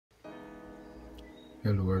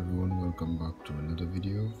Hello everyone, welcome back to another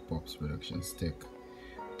video of Pop's Productions Tech.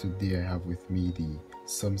 Today I have with me the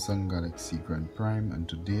Samsung Galaxy Grand Prime, and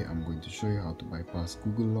today I'm going to show you how to bypass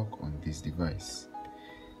Google Lock on this device.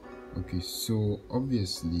 Okay, so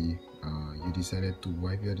obviously you decided to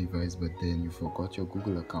wipe your device, but then you forgot your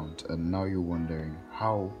Google account, and now you're wondering,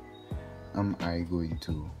 how am I going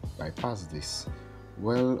to bypass this?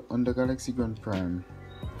 Well, on the Galaxy Grand Prime,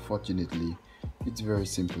 fortunately, it's very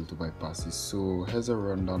simple to bypass this. So here's a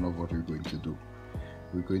rundown of what we're going to do.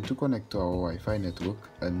 We're going to connect to our Wi-Fi network,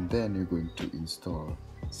 and then you're going to install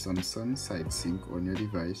Samsung sidesync on your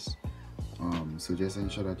device. So just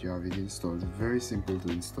ensure that you have it installed. It's very simple to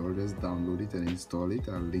install. Just download it and install it.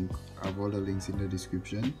 I have all the links in the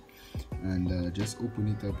description, and just open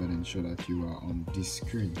it up and ensure that you are on this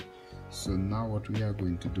screen. So now what we are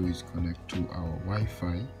going to do is connect to our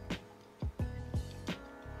Wi-Fi.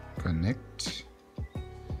 Connect.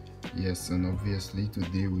 Yes, and obviously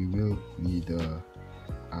today we will need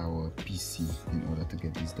our PC in order to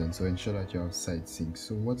get this done. So ensure that you have sidesync.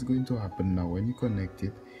 So what's going to happen now, when you connect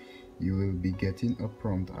it, you will be getting a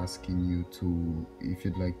prompt asking you to, if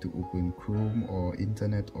you'd like to open Chrome or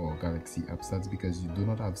Internet or Galaxy apps. That's because you do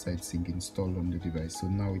not have sidesync installed on the device. So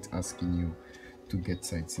now it's asking you to get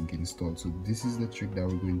sidesync installed. So this is the trick that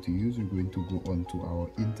we're going to use. We're going to go onto our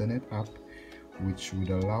Internet app, which would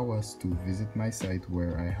allow us to visit my site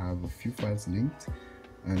where I have a few files linked,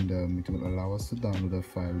 and it will allow us to download a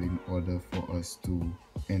file in order for us to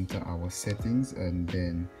enter our settings and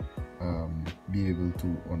then be able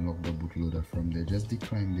to unlock the bootloader from there. Just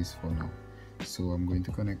decline this for now. So I'm going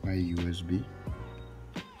to connect my USB.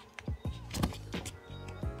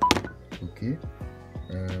 Okay,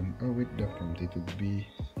 I'll wait the prompt. It will be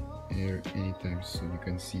here anytime, so you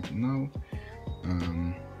can see it now.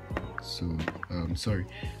 Sorry,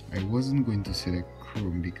 I wasn't going to select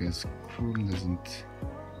Chrome because Chrome doesn't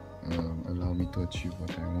allow me to achieve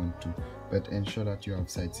what I want to, but ensure that you have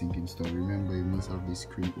sidesync installed. Remember, you must have this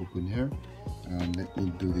screen open here. Let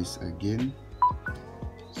me do this again.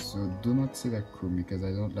 So do not select Chrome because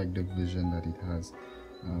I don't like the version that it has.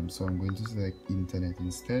 So I'm going to select Internet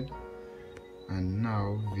instead, and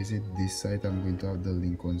now visit this site. I'm going to have the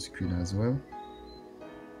link on screen as well.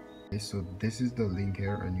 Okay, so this is the link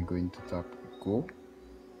here, and you're going to tap go.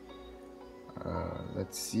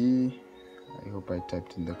 Let's see, I hope I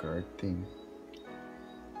typed in the correct thing.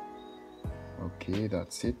 Okay,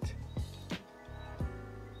 that's it.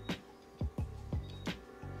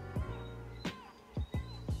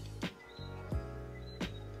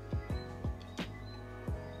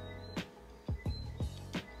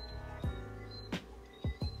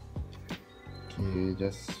 Okay,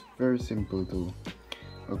 just very simple to.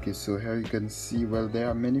 Okay, so here you can see, well, there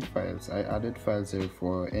are many files. I added files here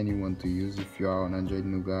for anyone to use. If you are on Android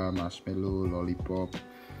Nougat, Marshmallow, Lollipop,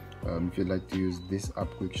 if you'd like to use this app,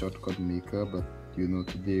 Quick Shortcut Maker, but you know,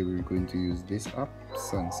 today we're going to use this app,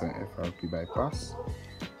 Samsung FRP Bypass,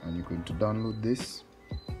 and you're going to download this.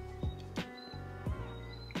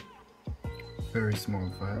 Very small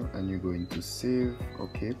file, and you're going to save.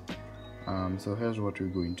 Okay, so here's what we're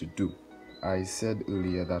going to do. I said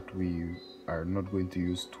earlier that we are not going to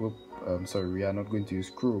use we are not going to use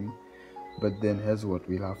Chrome, but then here's what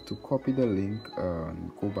we'll have to copy the link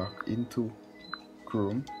and go back into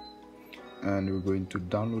Chrome, and we're going to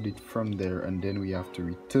download it from there, and then we have to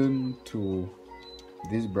return to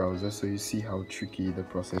this browser. So you see how tricky the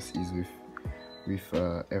process is with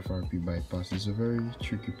FRP bypass. It's a very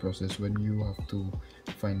tricky process when you have to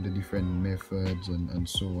find the different methods and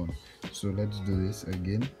so on. So let's do this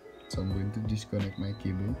again. So I'm going to disconnect my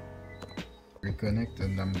cable, reconnect,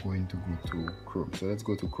 and I'm going to go to Chrome. So let's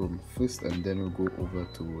go to Chrome first, and then we'll go over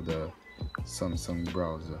to the Samsung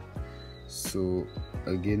browser. So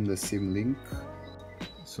again, the same link.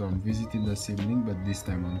 So I'm visiting the same link, but this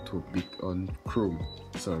time on Chrome.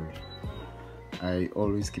 Sorry, I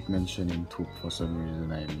always keep mentioning Toop for some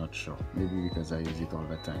reason. I am not sure, maybe because I use it all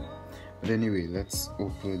the time. But anyway, let's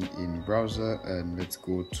open in browser and let's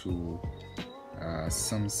go to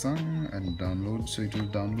Samsung and download. So it will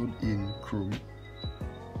download in Chrome.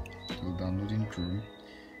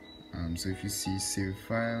 So if you see save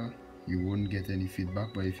file, you won't get any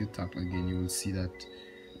feedback, but if you tap again, you will see that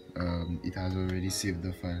it has already saved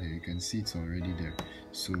the file here. You can see it's already there.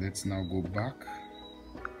 So let's now go back.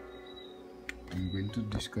 I'm going to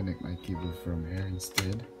disconnect my cable from here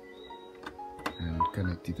instead and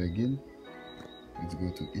connect it again. Let's go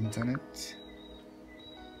to Internet.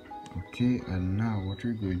 Okay, and now what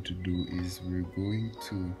we're going to do is we're going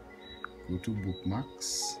to go to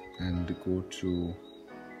bookmarks and go to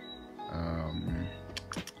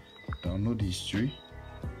download history,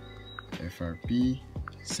 FRP,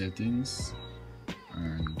 settings,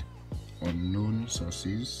 and unknown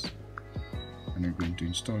sources, and we're going to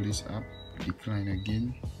install this app. Decline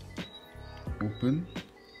again, open,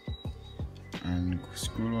 and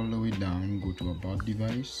scroll all the way down, go to about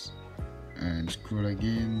device, and scroll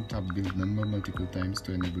again, tap build number multiple times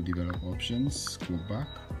to enable developer options. Go back,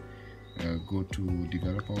 go to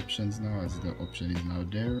developer options now, as the option is now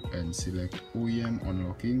there, and select OEM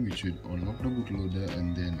unlocking, which should unlock the bootloader,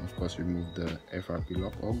 and then of course remove the FRP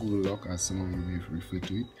lock or Google lock, as some of you may refer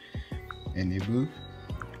to it. Enable,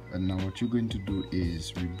 and now what you're going to do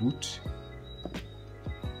is reboot,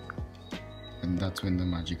 and that's when the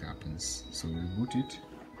magic happens. So reboot it,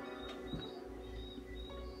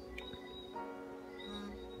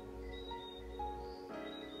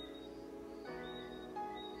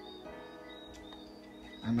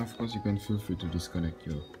 and of course you can feel free to disconnect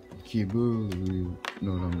your cable. We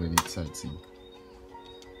no longer need sidesync.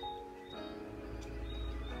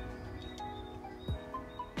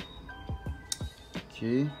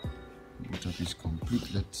 Okay, boot up is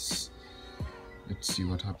complete. Let's see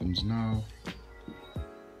what happens now.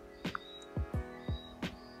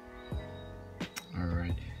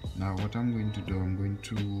 Alright, now what I'm going to do, I'm going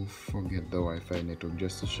to forget the Wi-Fi network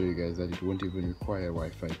just to show you guys that it won't even require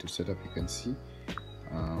Wi-Fi to set up. You can see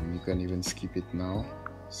you can even skip it now,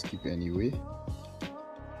 skip anyway.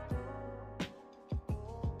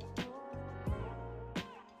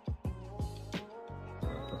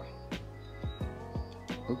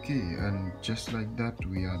 Okay, and just like that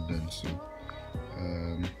we are done. So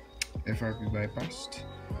FRP bypassed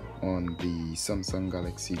on the Samsung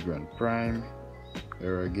Galaxy Grand Prime.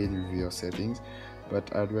 There again, review your settings,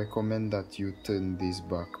 but I'd recommend that you turn this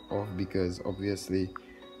back off, because obviously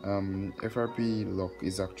FRP lock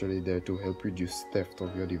is actually there to help reduce theft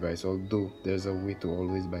of your device, although there's a way to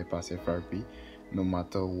always bypass FRP no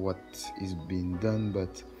matter what is being done.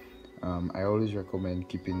 But I always recommend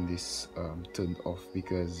keeping this turned off,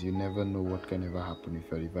 because you never know what can ever happen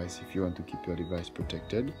with your device. If you want to keep your device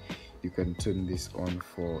protected, you can turn this on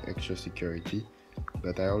for extra security,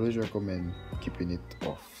 but I always recommend keeping it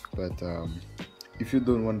off. But if you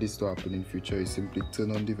don't want this to happen in future, you simply turn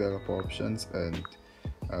on developer options and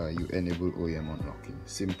you enable OEM unlocking.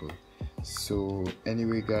 Simple. So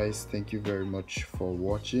anyway guys, thank you very much for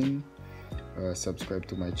watching. Subscribe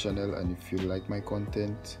to my channel, and if you like my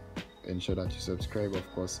content, ensure that you subscribe, of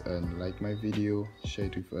course, and like my video, share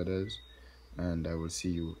it with others, and I will see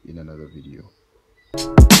you in another video.